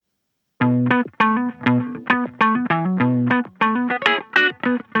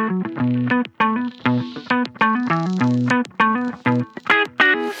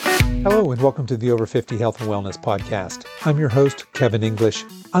welcome to the Over 50 Health and Wellness Podcast. I'm your host, Kevin English.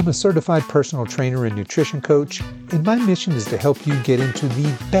 I'm a certified personal trainer and nutrition coach, and my mission is to help you get into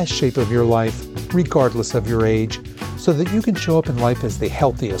the best shape of your life, regardless of your age, so that you can show up in life as the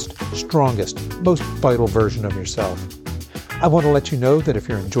healthiest, strongest, most vital version of yourself. I want to let you know that if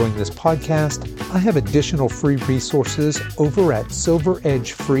you're enjoying this podcast, I have additional free resources over at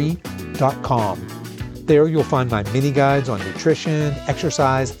silveredgefree.com. There you'll find my mini guides on nutrition,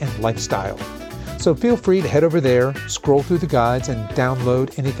 exercise, and lifestyle. So feel free to head over there, scroll through the guides, and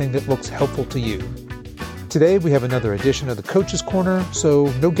download anything that looks helpful to you. Today we have another edition of the Coach's Corner, so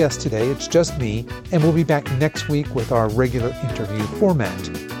no guest today, it's just me, and we'll be back next week with our regular interview format.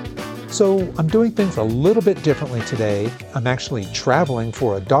 So I'm doing things a little bit differently today. I'm actually traveling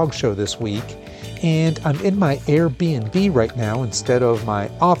for a dog show this week, and I'm in my Airbnb right now instead of my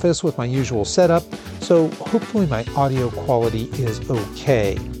office with my usual setup, so hopefully my audio quality is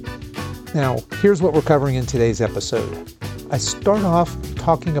okay. Now, here's what we're covering in today's episode. I start off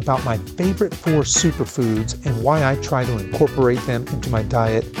talking about my favorite 4 superfoods and why I try to incorporate them into my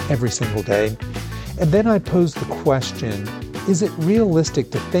diet every single day. And then I pose the question, is it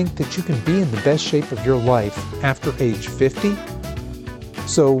realistic to think that you can be in the best shape of your life after age 50?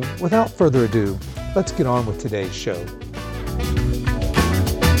 So, without further ado, let's get on with today's show.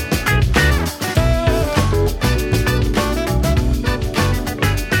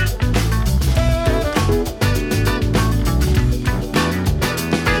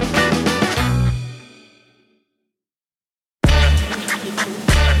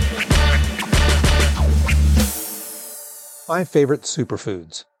 My favorite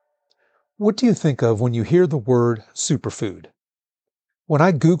superfoods. What do you think of when you hear the word superfood? When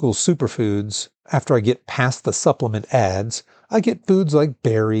I Google superfoods, after I get past the supplement ads, I get foods like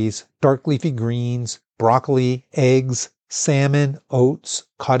berries, dark leafy greens, broccoli, eggs, salmon, oats,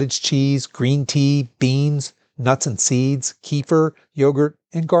 cottage cheese, green tea, beans, nuts and seeds, kefir, yogurt,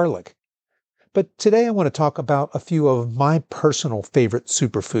 and garlic. But today I want to talk about a few of my personal favorite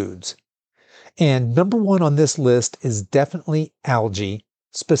superfoods. And number 1 on this list is definitely algae,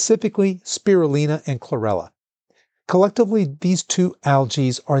 specifically spirulina and chlorella. Collectively, these 2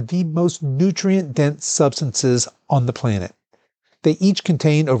 algae are the most nutrient-dense substances on the planet. They each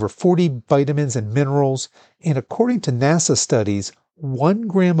contain over 40 vitamins and minerals, and according to NASA studies, 1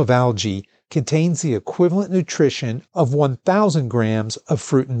 gram of algae contains the equivalent nutrition of 1,000 grams of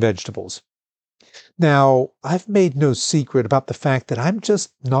fruit and vegetables. Now, I've made no secret about the fact that I'm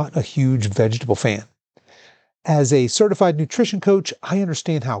just not a huge vegetable fan. As a certified nutrition coach, I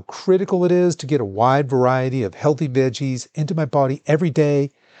understand how critical it is to get a wide variety of healthy veggies into my body every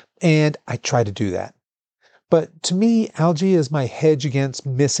day, and I try to do that. But to me, algae is my hedge against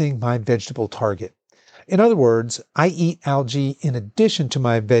missing my vegetable target. In other words, I eat algae in addition to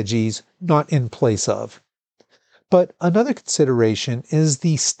my veggies, not in place of. But another consideration is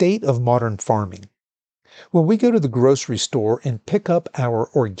the state of modern farming. When we go to the grocery store and pick up our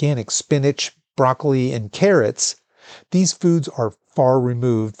organic spinach, broccoli, and carrots, these foods are far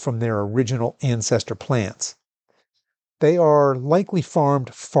removed from their original ancestor plants. They are likely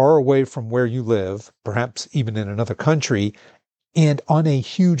farmed far away from where you live, perhaps even in another country, and on a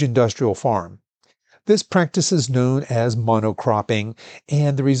huge industrial farm. This practice is known as monocropping,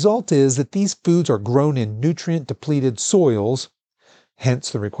 and the result is that these foods are grown in nutrient-depleted soils, hence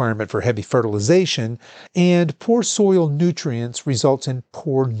the requirement for heavy fertilization, and poor soil nutrients results in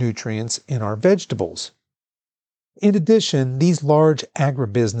poor nutrients in our vegetables. In addition, these large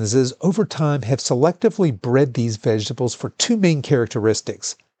agribusinesses over time have selectively bred these vegetables for 2 main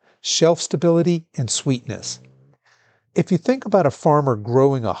characteristics: shelf stability and sweetness. If you think about a farmer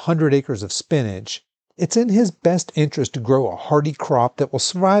growing 100 acres of spinach, it's in his best interest to grow a hardy crop that will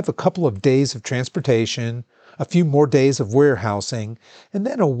survive a couple of days of transportation, a few more days of warehousing, and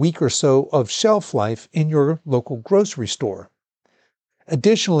then a week or so of shelf life in your local grocery store.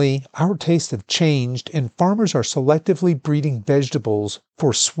 Additionally, our tastes have changed and farmers are selectively breeding vegetables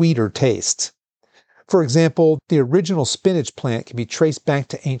for sweeter tastes. For example, the original spinach plant can be traced back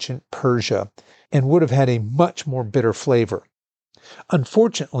to ancient Persia and would have had a much more bitter flavor.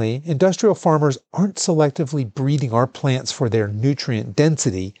 Unfortunately, industrial farmers aren't selectively breeding our plants for their nutrient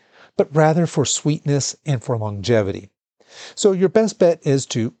density, but rather for sweetness and for longevity. So your best bet is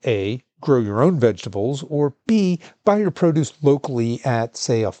to A, grow your own vegetables, or B, buy your produce locally at,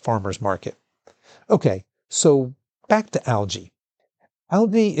 say, a farmer's market. Okay, so back to algae.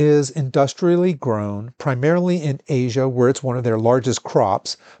 Algae is industrially grown primarily in Asia, where it's one of their largest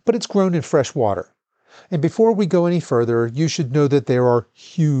crops, but it's grown in fresh water. And before we go any further, you should know that there are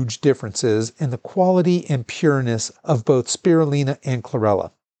huge differences in the quality and pureness of both spirulina and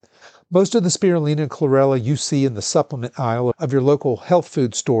chlorella. Most of the spirulina and chlorella you see in the supplement aisle of your local health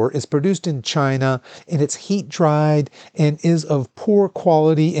food store is produced in China, and it's heat dried and is of poor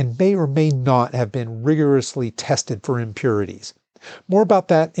quality and may or may not have been rigorously tested for impurities. More about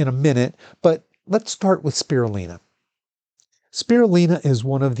that in a minute, but let's start with spirulina. Spirulina is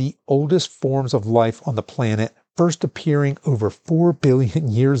one of the oldest forms of life on the planet, first appearing over 4 billion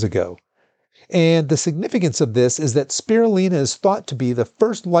years ago. And the significance of this is that spirulina is thought to be the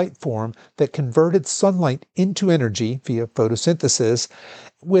first life form that converted sunlight into energy via photosynthesis,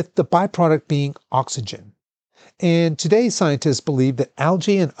 with the byproduct being oxygen. And today, scientists believe that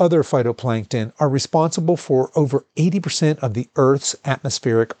algae and other phytoplankton are responsible for over 80% of the Earth's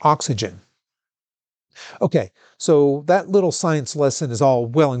atmospheric oxygen. Okay, so that little science lesson is all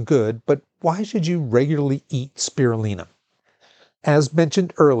well and good, but why should you regularly eat spirulina? As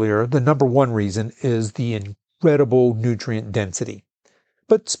mentioned earlier, the number one reason is the incredible nutrient density.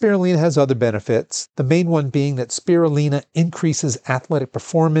 But spirulina has other benefits, the main one being that spirulina increases athletic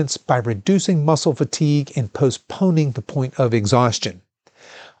performance by reducing muscle fatigue and postponing the point of exhaustion.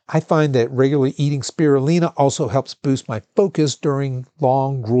 I find that regularly eating spirulina also helps boost my focus during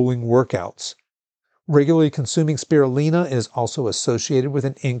long, grueling workouts. Regularly consuming spirulina is also associated with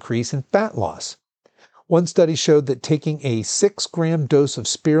an increase in fat loss. One study showed that taking a 6-gram dose of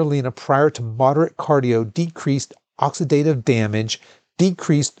spirulina prior to moderate cardio decreased oxidative damage,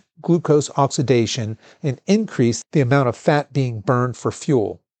 decreased glucose oxidation, and increased the amount of fat being burned for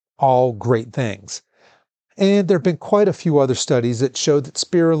fuel. All great things. And there have been quite a few other studies that show that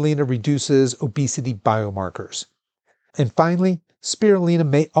spirulina reduces obesity biomarkers. And finally, spirulina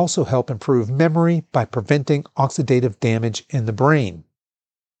may also help improve memory by preventing oxidative damage in the brain.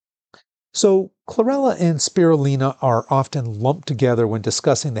 So, chlorella and spirulina are often lumped together when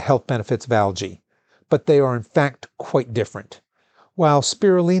discussing the health benefits of algae, but they are in fact quite different. While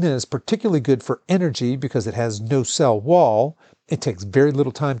spirulina is particularly good for energy because it has no cell wall, it takes very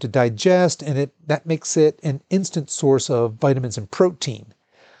little time to digest, and that makes it an instant source of vitamins and protein.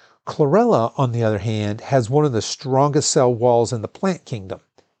 Chlorella, on the other hand, has one of the strongest cell walls in the plant kingdom.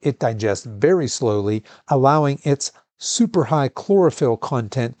 It digests very slowly, allowing its super high chlorophyll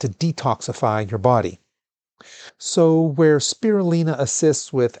content to detoxify your body. So where spirulina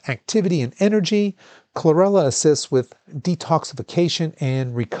assists with activity and energy, chlorella assists with detoxification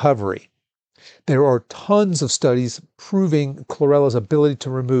and recovery. There are tons of studies proving chlorella's ability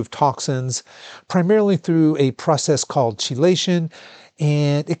to remove toxins, primarily through a process called chelation,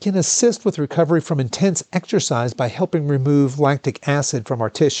 and it can assist with recovery from intense exercise by helping remove lactic acid from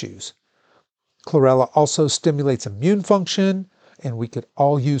our tissues. Chlorella also stimulates immune function, and we could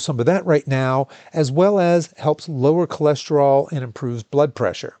all use some of that right now, as well as helps lower cholesterol and improves blood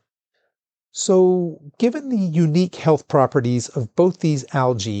pressure. So, given the unique health properties of both these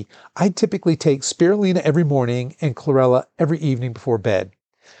algae, I typically take spirulina every morning and chlorella every evening before bed.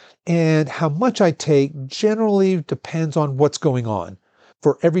 And how much I take generally depends on what's going on.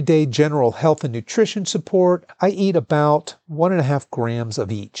 For everyday general health and nutrition support, I eat about 1.5 grams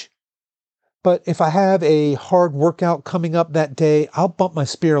of each. But if I have a hard workout coming up that day, I'll bump my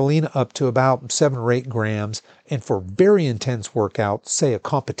spirulina up to about 7 or 8 grams. And for very intense workouts, say a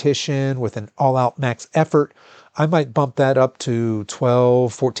competition with an all-out max effort, I might bump that up to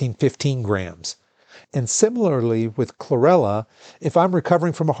 12, 14, 15 grams. And similarly with chlorella, if I'm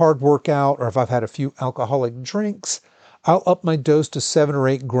recovering from a hard workout or if I've had a few alcoholic drinks, I'll up my dose to 7 or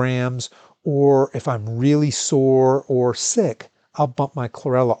 8 grams. Or if I'm really sore or sick, I'll bump my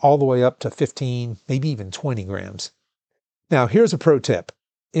chlorella all the way up to 15, maybe even 20 grams. Now, here's a pro tip.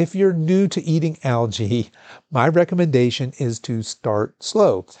 If you're new to eating algae, my recommendation is to start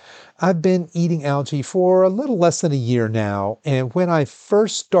slow. I've been eating algae for a little less than a year now, and when I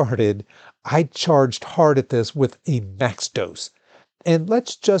first started, I charged hard at this with a max dose. And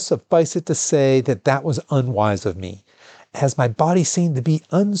let's just suffice it to say that that was unwise of me, as my body seemed to be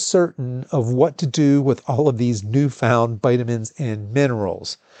uncertain of what to do with all of these newfound vitamins and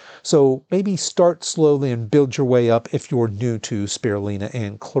minerals. So maybe start slowly and build your way up if you're new to spirulina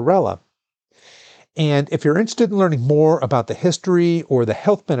and chlorella. And if you're interested in learning more about the history or the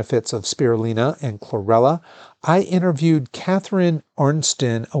health benefits of spirulina and chlorella, I interviewed Catherine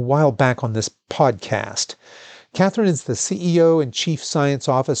Arnston a while back on this podcast. Catherine is the CEO and Chief Science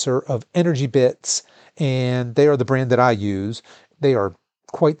Officer of Energy Bits, and they are the brand that I use. They are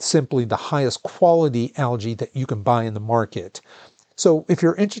quite simply the highest quality algae that you can buy in the market. So if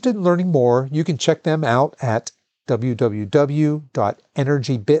you're interested in learning more, you can check them out at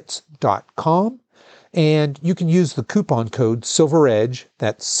www.energybits.com. And you can use the coupon code SILVEREDGE,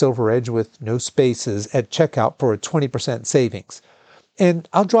 that's SILVEREDGE with no spaces, at checkout for a 20% savings. And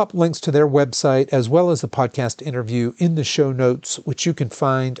I'll drop links to their website as well as the podcast interview in the show notes, which you can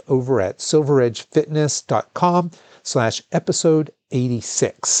find over at silveredgefitness.com/episode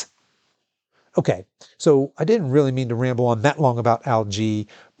 86. Okay, so I didn't really mean to ramble on that long about algae,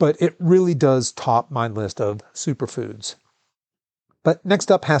 but it really does top my list of superfoods. But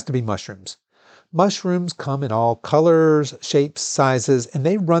next up has to be mushrooms. Mushrooms come in all colors, shapes, sizes, and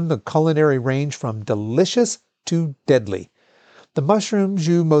they run the culinary range from delicious to deadly. The mushrooms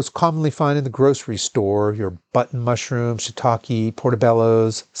you most commonly find in the grocery store, your button mushrooms, shiitake,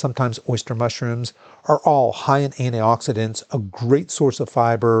 portobellos, sometimes oyster mushrooms, are all high in antioxidants, a great source of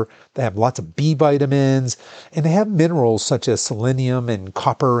fiber. They have lots of B vitamins, and they have minerals such as selenium and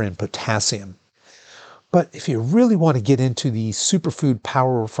copper and potassium. But if you really want to get into the superfood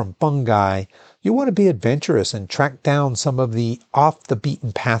power from fungi, you want to be adventurous and track down some of the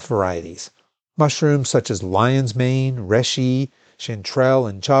off-the-beaten-path varieties. Mushrooms such as lion's mane, reishi, chanterelle,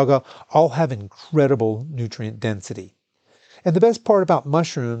 and chaga all have incredible nutrient density. And the best part about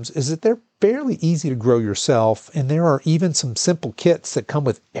mushrooms is that they're fairly easy to grow yourself, and there are even some simple kits that come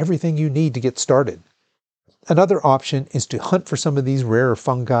with everything you need to get started. Another option is to hunt for some of these rarer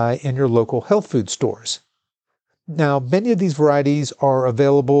fungi in your local health food stores. Now, many of these varieties are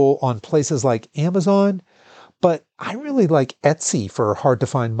available on places like Amazon, but I really like Etsy for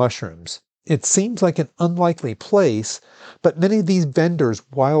hard-to-find mushrooms. It seems like an unlikely place, but many of these vendors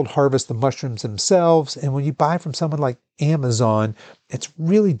wild harvest the mushrooms themselves, and when you buy from someone like Amazon, it's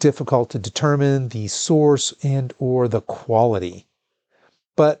really difficult to determine the source and or the quality.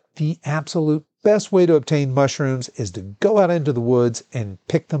 But the absolute best way to obtain mushrooms is to go out into the woods and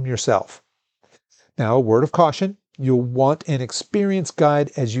pick them yourself. Now, a word of caution, you'll want an experienced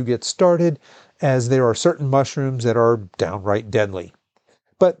guide as you get started, as there are certain mushrooms that are downright deadly.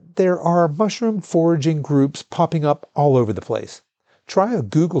 But there are mushroom foraging groups popping up all over the place. Try a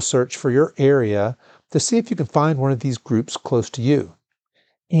Google search for your area to see if you can find one of these groups close to you.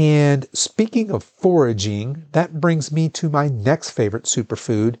 And speaking of foraging, that brings me to my next favorite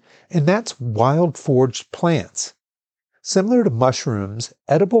superfood, and that's wild foraged plants. Similar to mushrooms,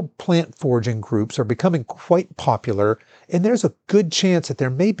 edible plant foraging groups are becoming quite popular, and there's a good chance that there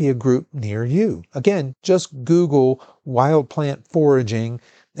may be a group near you. Again, just Google wild plant foraging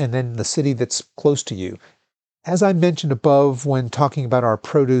and then the city that's close to you. As I mentioned above when talking about our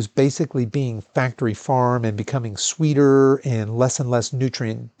produce basically being factory farm and becoming sweeter and less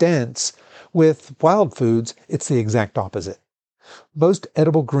nutrient dense, with wild foods, it's the exact opposite. Most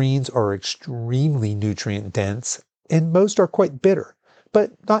edible greens are extremely nutrient dense, and most are quite bitter,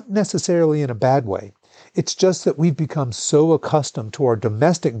 but not necessarily in a bad way. It's just that we've become so accustomed to our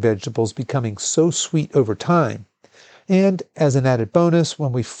domestic vegetables becoming so sweet over time. And as an added bonus,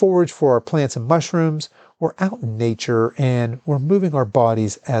 when we forage for our plants and mushrooms, we're out in nature and we're moving our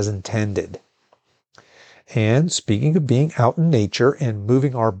bodies as intended. And speaking of being out in nature and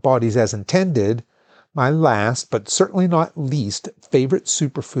moving our bodies as intended, my last, but certainly not least, favorite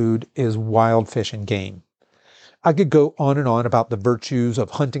superfood is wild fish and game. I could go on and on about the virtues of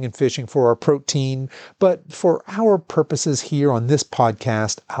hunting and fishing for our protein, but for our purposes here on this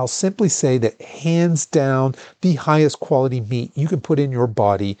podcast, I'll simply say that hands down, the highest quality meat you can put in your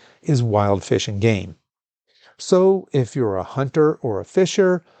body is wild fish and game. So if you're a hunter or a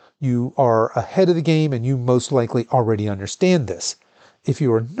fisher, you are ahead of the game and you most likely already understand this. If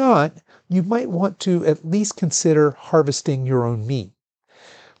you are not, you might want to at least consider harvesting your own meat.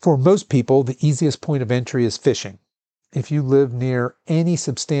 For most people, the easiest point of entry is fishing. If you live near any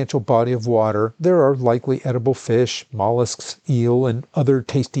substantial body of water, there are likely edible fish, mollusks, eel, and other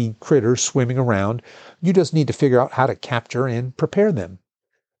tasty critters swimming around. You just need to figure out how to capture and prepare them.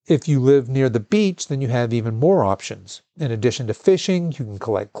 If you live near the beach, then you have even more options. In addition to fishing, you can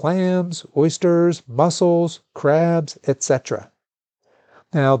collect clams, oysters, mussels, crabs, etc.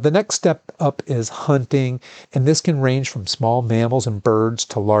 Now, the next step up is hunting, and this can range from small mammals and birds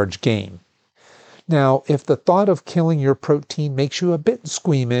to large game. Now, if the thought of killing your protein makes you a bit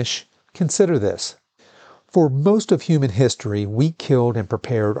squeamish, consider this. For most of human history, we killed and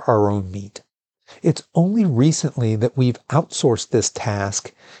prepared our own meat. It's only recently that we've outsourced this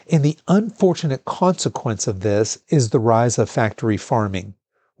task, and the unfortunate consequence of this is the rise of factory farming,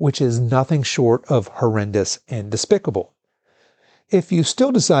 which is nothing short of horrendous and despicable. If you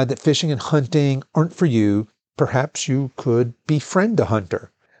still decide that fishing and hunting aren't for you, perhaps you could befriend a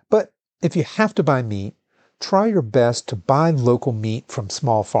hunter. But if you have to buy meat, try your best to buy local meat from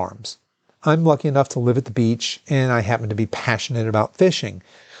small farms. I'm lucky enough to live at the beach, and I happen to be passionate about fishing.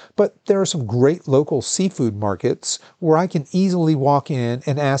 But there are some great local seafood markets where I can easily walk in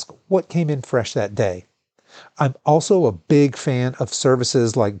and ask what came in fresh that day. I'm also a big fan of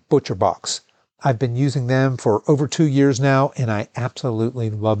services like ButcherBox. I've been using them for over 2 years now, and I absolutely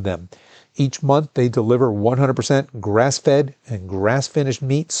love them. Each month, they deliver 100% grass-fed and grass-finished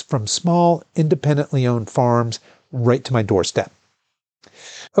meats from small, independently owned farms right to my doorstep.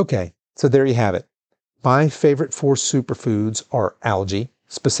 Okay, so there you have it. My favorite 4 superfoods are algae,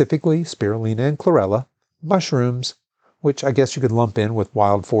 specifically spirulina and chlorella, mushrooms, which I guess you could lump in with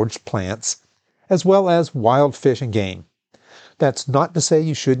wild foraged plants, as well as wild fish and game. That's not to say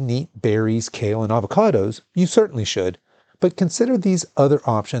you shouldn't eat berries, kale, and avocados. You certainly should. But consider these other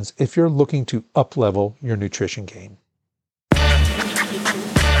options if you're looking to up-level your nutrition game.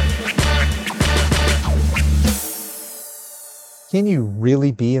 Can you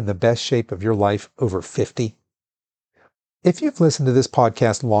really be in the best shape of your life over 50? If you've listened to this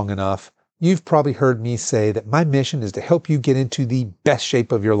podcast long enough, you've probably heard me say that my mission is to help you get into the best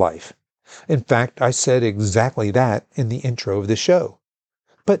shape of your life. In fact, I said exactly that in the intro of the show.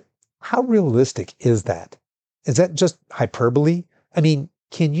 But how realistic is that? Is that just hyperbole? I mean,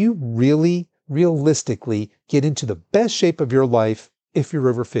 can you really, realistically get into the best shape of your life if you're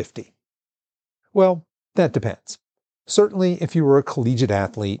over 50? Well, that depends. Certainly, if you were a collegiate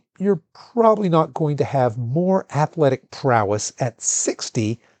athlete, you're probably not going to have more athletic prowess at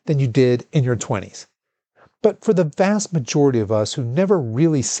 60 than you did in your 20s. But for the vast majority of us who never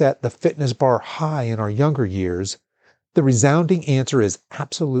really set the fitness bar high in our younger years, the resounding answer is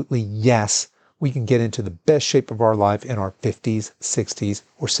absolutely yes, we can get into the best shape of our life in our 50s, 60s,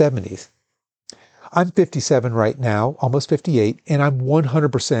 or 70s. I'm 57 right now, almost 58, and I'm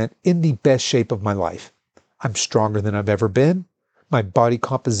 100% in the best shape of my life. I'm stronger than I've ever been. My body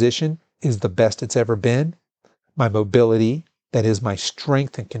composition is the best it's ever been. My mobility, that is my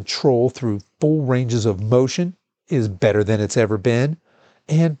strength and control through full ranges of motion, is better than it's ever been.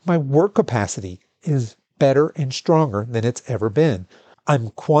 And my work capacity is better and stronger than it's ever been.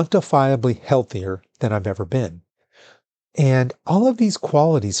 I'm quantifiably healthier than I've ever been. And all of these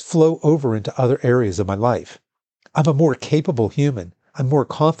qualities flow over into other areas of my life. I'm a more capable human. I'm more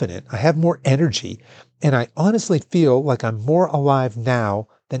confident. I have more energy. And I honestly feel like I'm more alive now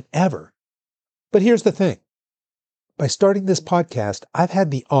than ever. But here's the thing. By starting this podcast, I've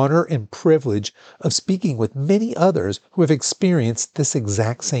had the honor and privilege of speaking with many others who have experienced this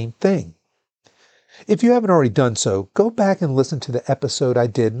exact same thing. If you haven't already done so, go back and listen to the episode I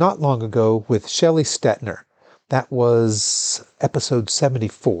did not long ago with Shelley Stetner. That was episode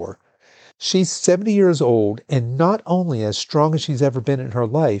 74. She's 70 years old and not only as strong as she's ever been in her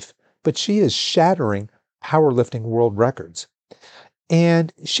life, but she is shattering powerlifting world records.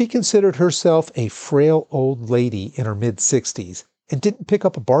 And she considered herself a frail old lady in her mid-60s and didn't pick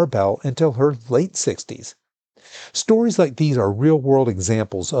up a barbell until her late 60s. Stories like these are real-world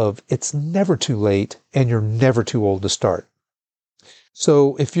examples of it's never too late and you're never too old to start.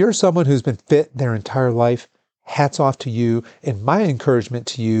 So if you're someone who's been fit their entire life, hats off to you, and my encouragement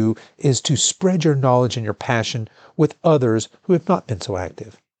to you is to spread your knowledge and your passion with others who have not been so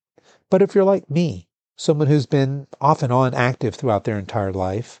active. But if you're like me, someone who's been off and on active throughout their entire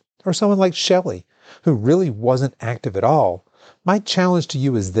life, or someone like Shelley, who really wasn't active at all, my challenge to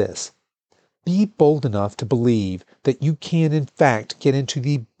you is this. Be bold enough to believe that you can, in fact, get into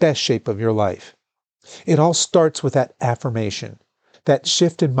the best shape of your life. It all starts with that affirmation, that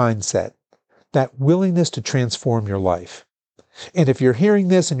shift in mindset, that willingness to transform your life. And if you're hearing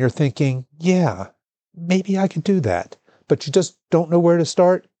this and you're thinking, yeah, maybe I could do that, but you just don't know where to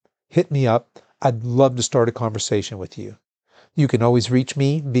start, hit me up. I'd love to start a conversation with you. You can always reach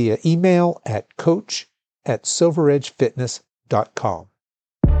me via email at coach@silveredgefitness.com.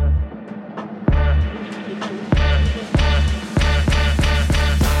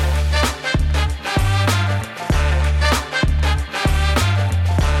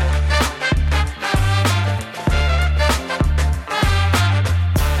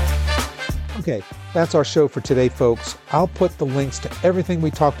 Okay, that's our show for today, folks. I'll put the links to everything we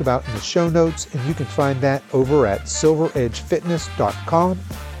talked about in the show notes, and you can find that over at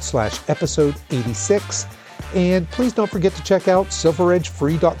silveredgefitness.com/episode 86. And please don't forget to check out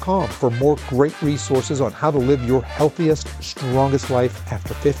silveredgefree.com for more great resources on how to live your healthiest, strongest life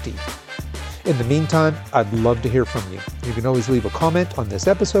after 50. In the meantime, I'd love to hear from you. You can always leave a comment on this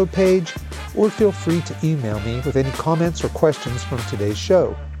episode page, or feel free to email me with any comments or questions from today's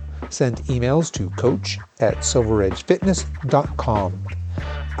show. Send emails to coach@silveredgefitness.com.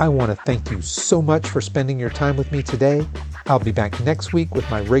 I want to thank you so much for spending your time with me today. I'll be back next week with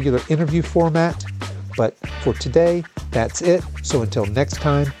my regular interview format. But for today, that's it. So until next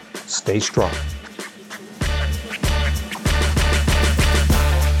time, stay strong.